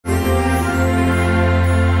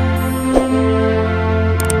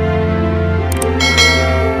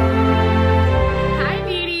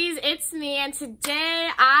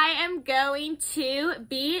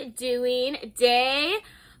be doing day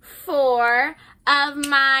 4 of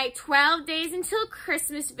my 12 days until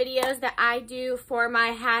Christmas videos that I do for my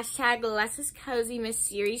hashtag Lessa's Coziness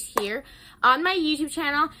series here on my YouTube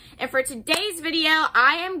channel. And for today's video,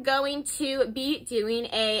 I am going to be doing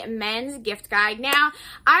a men's gift guide. Now,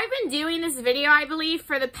 I've been doing this video, I believe,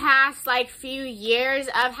 for the past few years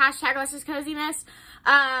of hashtag Lessa's Coziness.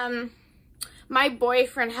 My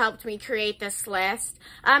boyfriend helped me create this list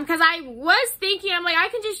because I was thinking, I'm like, I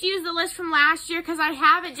can just use the list from last year because I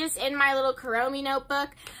have it just in my little Kuromi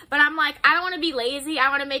notebook. But I'm like, I don't want to be lazy. I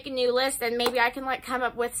want to make a new list, and maybe I can come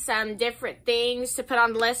up with some different things to put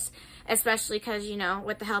on the list, especially because, you know,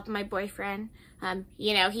 with the help of my boyfriend.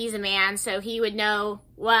 You know, he's a man, so he would know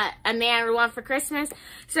what a man would want for Christmas.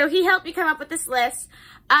 So he helped me come up with this list.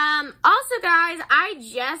 Also, guys, I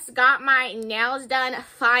just got my nails done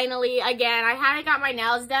finally again. I hadn't got my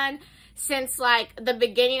nails done since, the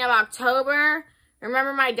beginning of October.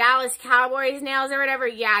 Remember my Dallas Cowboys nails or whatever?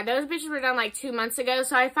 Yeah, those bitches were done, 2 months ago.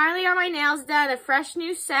 So I finally got my nails done, a fresh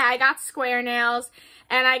new set. I got square nails,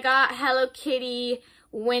 and I got Hello Kitty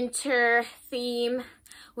winter theme,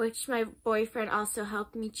 which my boyfriend also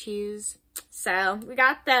helped me choose. So we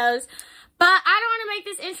got those. But I don't want to make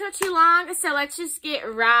this intro too long, so let's just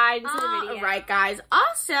get right into the video. Alright, guys.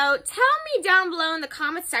 Also, tell me down below in the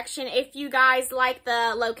comment section if you guys like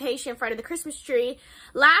the location in front of the Christmas tree.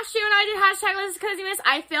 Last year when I did hashtag Lessa's Coziness,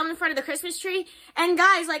 I filmed in front of the Christmas tree. And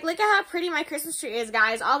guys, look at how pretty my Christmas tree is,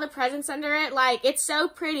 guys. All the presents under it, it's so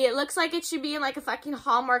pretty. It looks like it should be in a fucking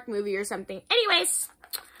Hallmark movie or something. Anyways,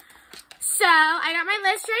 so I got my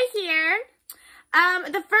list right here.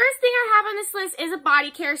 The first thing I have on this list is a body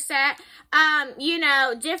care set. You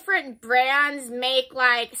know, different brands make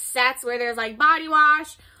sets where there's body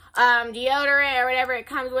wash, deodorant or whatever it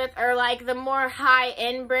comes with, or the more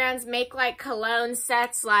high-end brands make cologne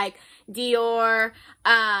sets like Dior,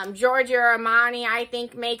 Giorgio Armani, I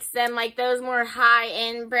think, makes them. Those more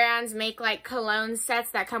high-end brands make cologne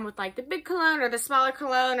sets that come with the big cologne or the smaller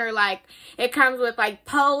cologne, or it comes with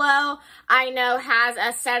Polo, I know, has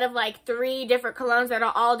a set of 3 different colognes that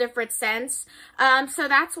are all different scents. So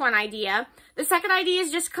that's one idea. The second idea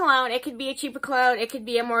is just cologne. It could be a cheaper cologne. It could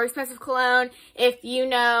be a more expensive cologne. If you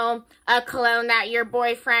know a cologne that your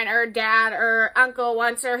boyfriend or dad or uncle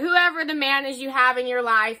wants, or whoever the man is you have in your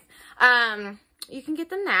life, you can get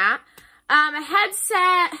them that. A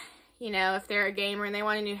headset, you know, if they're a gamer and they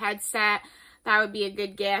want a new headset, that would be a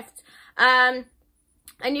good gift. A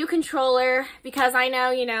new controller, because I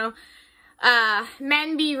know, you know,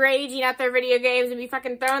 men be raging at their video games and be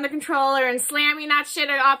fucking throwing the controller and slamming that shit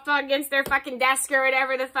up against their fucking desk or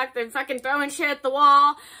whatever the fuck. They're fucking throwing shit at the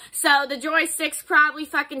wall. So the joystick's probably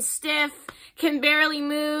fucking stiff, can barely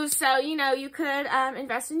move. So, you know, you could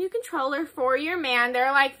invest in a new controller for your man.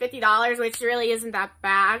 They're $50, which really isn't that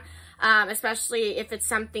bad. Especially if it's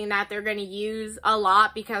something that they're going to use a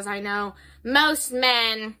lot, because I know most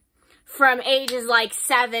men from ages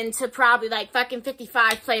 7 to probably fucking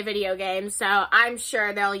 55 play video games, so I'm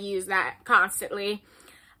sure they'll use that constantly.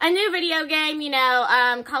 A new video game, you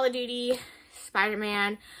know, Call of Duty,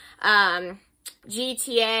 Spider-Man,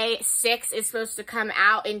 GTA 6 is supposed to come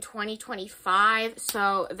out in 2025,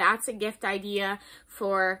 so that's a gift idea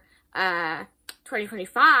for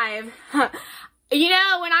 2025. You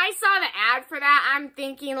know, when I saw the ad for that, I'm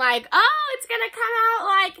thinking oh, it's gonna come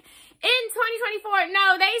out in 2024.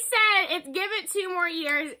 No, they said give it 2 more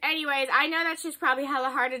years. Anyways, I know that's just probably hella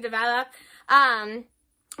hard to develop.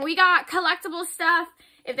 We got collectible stuff.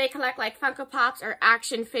 If they collect Funko Pops or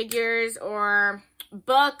action figures or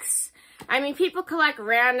books. I mean, people collect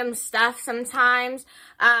random stuff sometimes.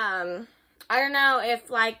 I don't know if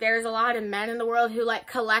there's a lot of men in the world who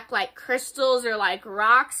collect crystals or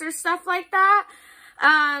rocks or stuff like that.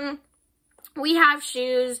 We have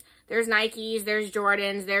shoes. There's Nikes, there's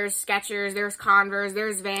Jordans, there's Skechers, there's Converse,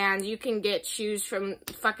 there's Vans. You can get shoes from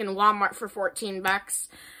fucking Walmart for 14 bucks.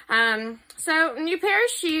 So, new pair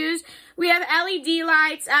of shoes. We have LED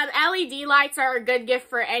lights. LED lights are a good gift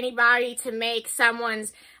for anybody to make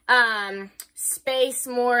someone's space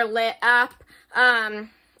more lit up.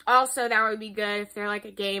 Also, that would be good if they're a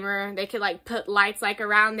gamer. They could put lights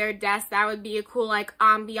around their desk. That would be a cool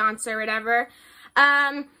ambiance or whatever.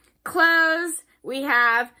 Clothes. We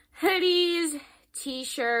have hoodies,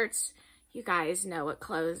 t-shirts. You guys know what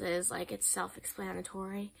clothes is. It's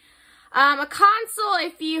self-explanatory. A console,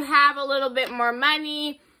 if you have a little bit more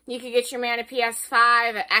money. You could get your man a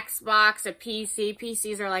PS5, an Xbox, a PC.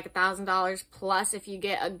 PCs are $1,000 plus if you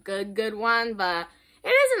get a good one, but it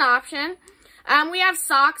is an option. We have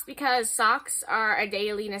socks, because socks are a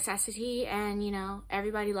daily necessity, and, you know,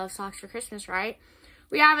 everybody loves socks for Christmas, right?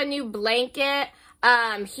 We have a new blanket.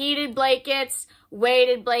 heated blankets,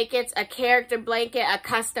 weighted blankets, a character blanket, a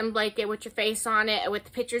custom blanket with your face on it, with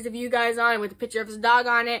the pictures of you guys on it, with a picture of his dog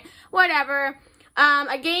on it, whatever.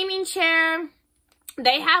 A gaming chair.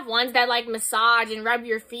 They have ones that like massage and rub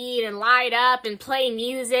your feet and light up and play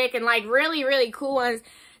music and like really, really cool ones.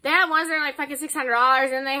 They have ones that are like fucking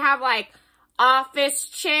 $600, and they have like office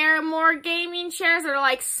chair, more gaming chairs that are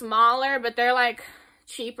like smaller, but they're like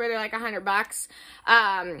cheaper. They're like $100.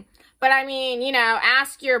 But I mean, you know,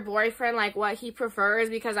 ask your boyfriend like what he prefers,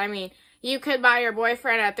 because I mean, you could buy your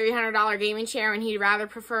boyfriend a $300 gaming chair and he'd rather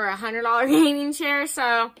prefer a $100 gaming chair.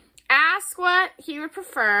 So ask what he would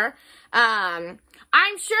prefer.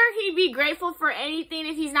 I'm sure he'd be grateful for anything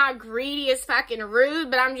if he's not greedy as fucking rude,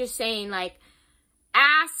 but I'm just saying, like,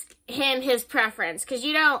 ask him his preference, because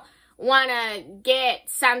you don't want to get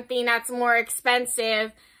something that's more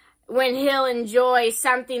expensive when he'll enjoy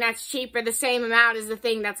something that's cheaper, the same amount as the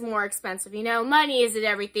thing that's more expensive. You know, money isn't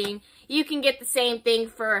everything. You can get the same thing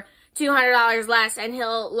for $200 less, and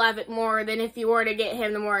he'll love it more than if you were to get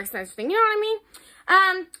him the more expensive thing. You know what I mean?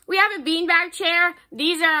 We have a beanbag chair.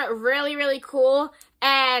 These are really, really cool.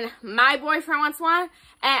 And my boyfriend wants one. And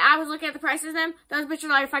I was looking at the prices of them. Those bitches are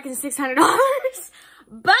like fucking $600.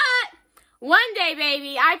 But one day,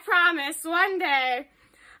 baby, I promise, one day.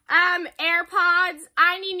 AirPods.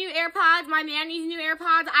 I need new AirPods. My man needs new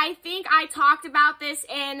AirPods. I think I talked about this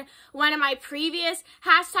in one of my previous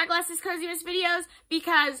 #Lessa's Coziness videos,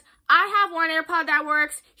 because I have one AirPod that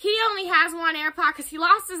works. He only has one AirPod because he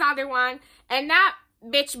lost his other one, and that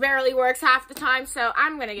bitch barely works half the time. So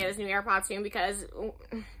I'm gonna get his new AirPods soon, because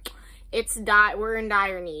we're in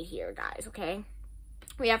dire need here, guys. Okay.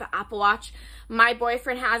 We have an Apple Watch. My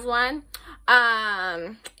boyfriend has one.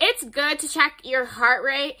 It's good to check your heart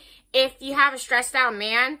rate if you have a stressed out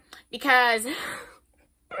man, because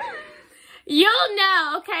you'll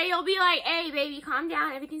know, okay? You'll be like, hey, baby, calm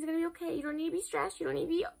down. Everything's going to be okay. You don't need to be stressed. You don't need to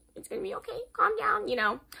be, it's going to be okay. Calm down, you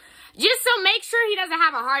know. Just so make sure he doesn't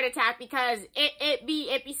have a heart attack, because it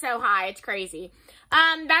be so high. It's crazy.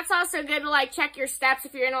 That's also good to, like, check your steps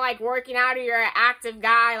if you're into, like, working out or you're an active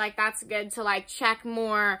guy. Like, that's good to, like, check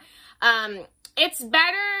more. It's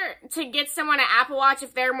better to get someone an Apple Watch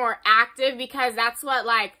if they're more active, because that's what,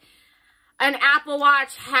 like, an Apple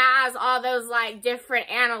Watch has all those, like, different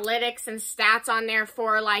analytics and stats on there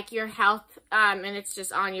for, like, your health, and it's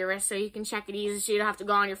just on your wrist, so you can check it easy, so you don't have to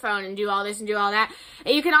go on your phone and do all this and do all that.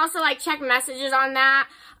 And you can also, like, check messages on that.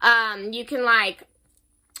 You can, like,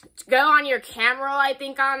 go on your camera, I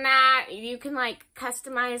think, on that. You can, like,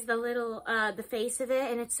 customize the little, the face of it,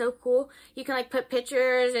 and it's so cool. You can, like, put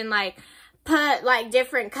pictures and, like, put, like,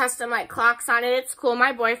 different custom, like, clocks on it. It's cool.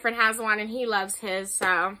 My boyfriend has one, and he loves his,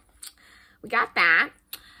 so we got that.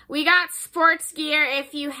 We got sports gear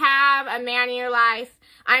if you have a man in your life.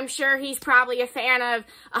 I'm sure he's probably a fan of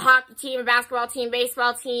a hockey team, a basketball team,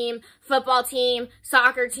 baseball team, football team,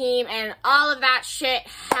 soccer team, and all of that shit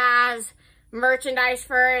has merchandise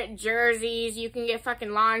for it, jerseys. You can get fucking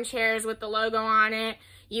lawn chairs with the logo on it.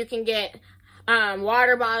 You can get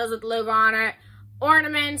water bottles with the logo on it,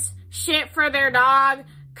 ornaments, shit for their dog,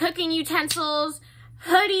 cooking utensils,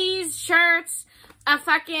 hoodies, shirts, a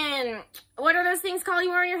fucking, what are those things called you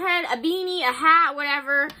wear on your head? A beanie, a hat,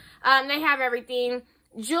 whatever. They have everything.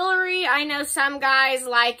 Jewelry, I know some guys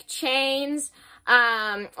like chains.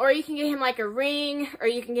 Or you can get him like a ring, or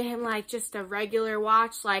you can get him like just a regular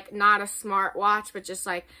watch, like not a smart watch, but just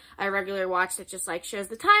like a regular watch that just like shows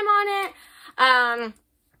the time on it.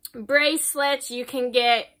 Bracelets, you can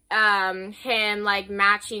get him like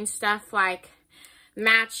matching stuff, like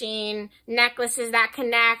matching necklaces that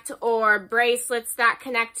connect, or bracelets that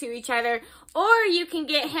connect to each other, or you can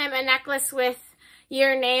get him a necklace with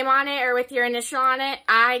your name on it or with your initial on it.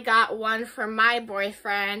 I got one for my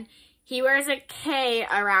boyfriend. He wears a K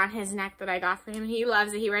around his neck that I got for him. He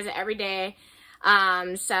loves it. He wears it every day.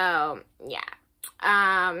 So, yeah.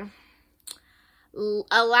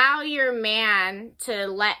 Allow your man to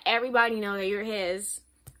let everybody know that you're his,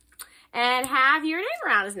 and have your name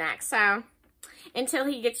around his neck. So, until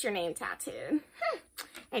he gets your name tattooed.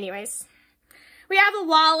 Anyways, we have a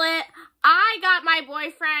wallet. I got my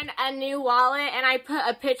boyfriend a new wallet, and I put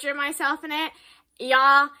a picture of myself in it.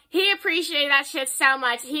 Y'all, he appreciated that shit so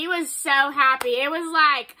much. He was so happy. It was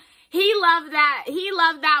like, he loved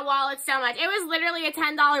that wallet so much. It was literally a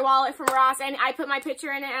 $10 wallet from Ross, and I put my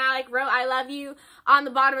picture in it, and I like wrote I love you on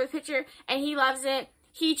the bottom of the picture, and he loves it.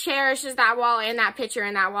 He cherishes that wallet and that picture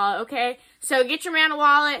in that wallet, okay? So get your man a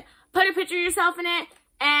wallet, put a picture of yourself in it,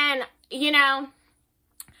 and, you know,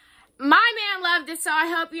 my man loved it, so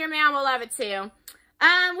I hope your man will love it too.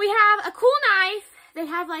 We have a cool knife. They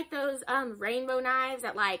have like those rainbow knives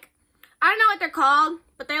that like I don't know what they're called,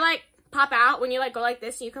 but they like pop out when you like go like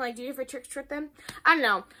this and you can like do different tricks with them. I don't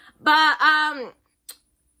know. But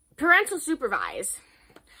parental supervise,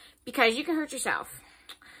 because you can hurt yourself.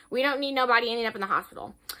 We don't need nobody ending up in the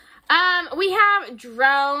hospital. We have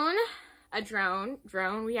drone.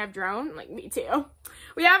 We have drone. Like, me too.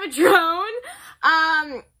 We have a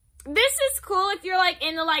drone. This is cool if you're, like,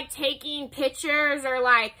 into, like, taking pictures or,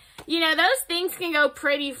 like, you know, those things can go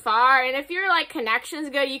pretty far. And if your, like,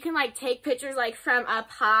 connection's good, you can, like, take pictures, like, from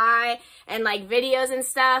up high and, like, videos and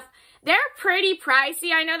stuff. They're pretty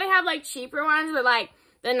pricey. I know they have, like, cheaper ones, but, like,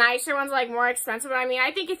 the nicer ones are, like, more expensive. But, I mean,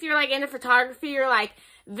 I think if you're, like, into photography or, like,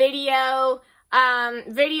 videography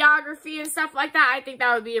and stuff like that, I think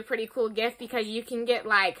that would be a pretty cool gift because you can get,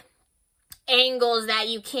 like, angles that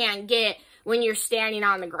you can't get when you're standing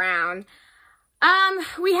on the ground.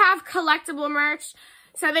 We have collectible merch.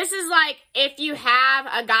 So this is, like, if you have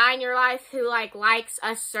a guy in your life who, like, likes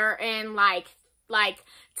a certain, like,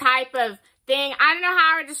 type of thing. I don't know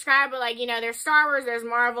how I would describe it. Like, you know, there's Star Wars, there's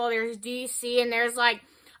Marvel, there's DC, and there's, like,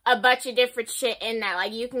 a bunch of different shit in that.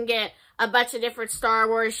 Like, you can get a bunch of different Star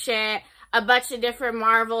Wars shit, a bunch of different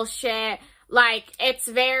Marvel shit. Like, it's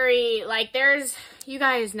very, like, there's, you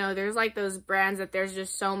guys know, there's, like, those brands that there's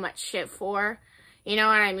just so much shit for. You know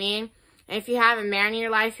what I mean? And if you have a man in your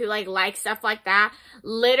life who, like, likes stuff like that,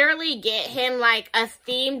 literally get him, like, a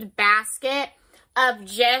themed basket of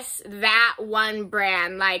just that one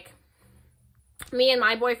brand. Like, me and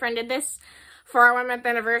my boyfriend did this for our 1-month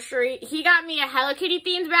anniversary. He got me a Hello Kitty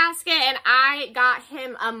themed basket, and I got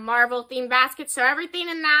him a Marvel themed basket. So everything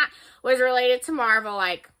in that was related to Marvel.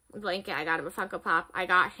 Like, blanket, I got him a Funko Pop. I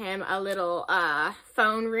got him a little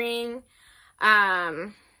phone ring.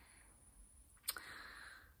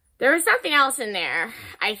 There was something else in there,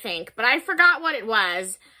 I think, but I forgot what it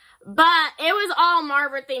was. But it was all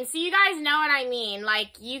Marvel themed. So you guys know what I mean.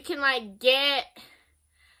 Like, you can, like, get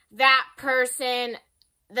that person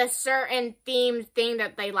the certain themed thing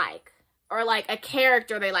that they like. Or, like, a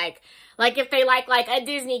character they like. Like, if they like, a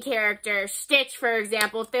Disney character, Stitch, for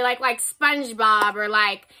example. If they like, SpongeBob. Or,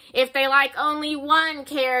 like, if they like only one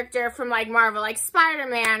character from, like, Marvel, like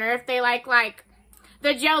Spider-Man. Or if they like,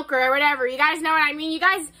 the Joker or whatever. You guys know what I mean? You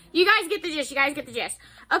guys get the gist. You guys get the gist.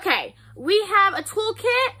 Okay, we have a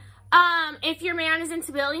toolkit. If your man is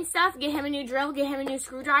into building stuff, get him a new drill, get him a new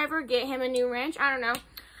screwdriver, get him a new wrench. I don't know.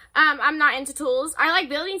 I'm not into tools. I like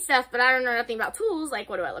building stuff, but I don't know nothing about tools. Like,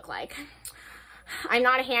 what do I look like? I'm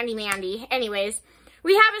not a handy-mandy. Anyways,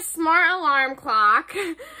 we have a smart alarm clock,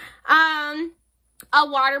 a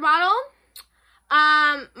water bottle.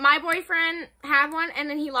 My boyfriend had one, and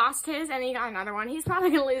then he lost his, and he got another one. He's probably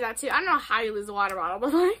gonna lose that too. I don't know how you lose a water bottle,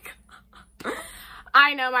 but, like,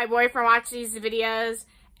 I know my boyfriend watched these videos,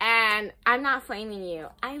 and I'm not flaming you.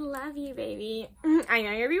 I love you, baby. I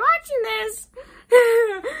know you'll be watching this.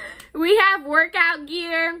 We have workout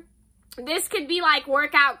gear. This could be, like,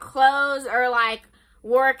 workout clothes or, like,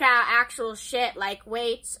 workout actual shit, like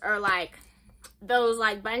weights or, like, those,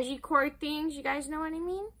 like, bungee cord things. You guys know what I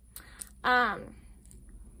mean?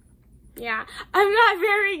 Yeah, I'm not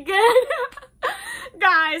very good.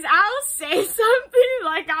 Guys, I'll say something,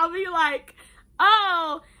 like, I'll be like,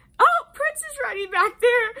 oh, Prince is running back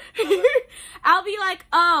there. I'll be like,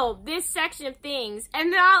 oh, this section of things.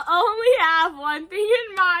 And then I'll only have one thing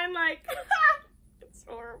in mind, like, it's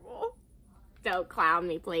horrible. Don't clown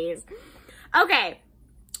me, please. Okay,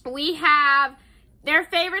 we have their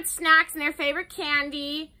favorite snacks and their favorite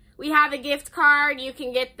candy. We have a gift card. You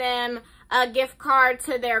can get them a gift card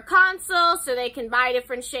to their console so they can buy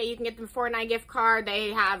different shit. You can get them a Fortnite gift card.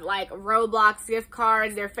 They have, like, Roblox gift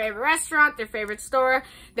cards, their favorite restaurant, their favorite store,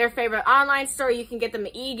 their favorite online store. You can get them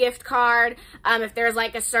an e-gift card. If there's,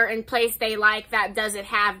 like, a certain place they like that doesn't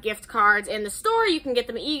have gift cards in the store, you can get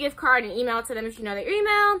them an e-gift card and email it to them if you know their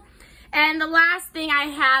email. And the last thing I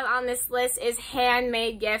have on this list is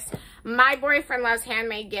handmade gifts. My boyfriend loves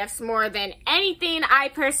handmade gifts more than anything, I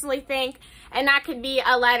personally think. And that could be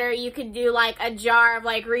a letter. You could do, like, a jar of,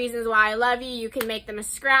 like, reasons why I love you. You can make them a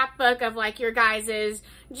scrapbook of, like, your guys'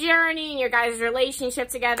 journey and your guys' relationship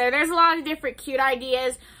together. There's a lot of different cute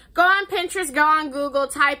ideas. Go on Pinterest, go on Google,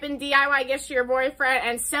 type in DIY gifts for your boyfriend,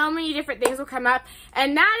 and so many different things will come up.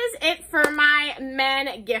 And that is it for my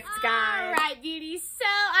men gifts, guys. Alright, beauties. So,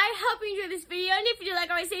 I hope you enjoyed this video. And if you do, like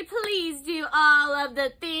I always say, please do all of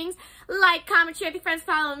the things. Like, comment, share with your friends,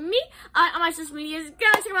 follow me on all my social medias.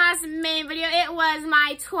 Go check my last main video. It was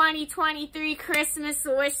my 2023 Christmas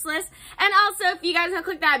wish list. And also, if you guys want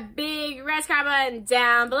to click that big red subscribe button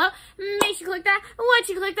down below, make sure you click that. Once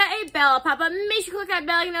you click that, a bell will pop up. Make sure you click that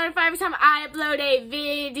bell, you know, notified every time I upload a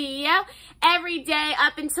video. Every day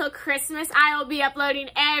up until Christmas, I will be uploading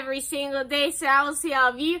every single day. So I will see all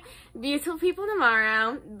of you beautiful people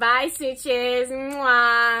tomorrow. Bye, smooches.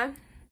 Mwah.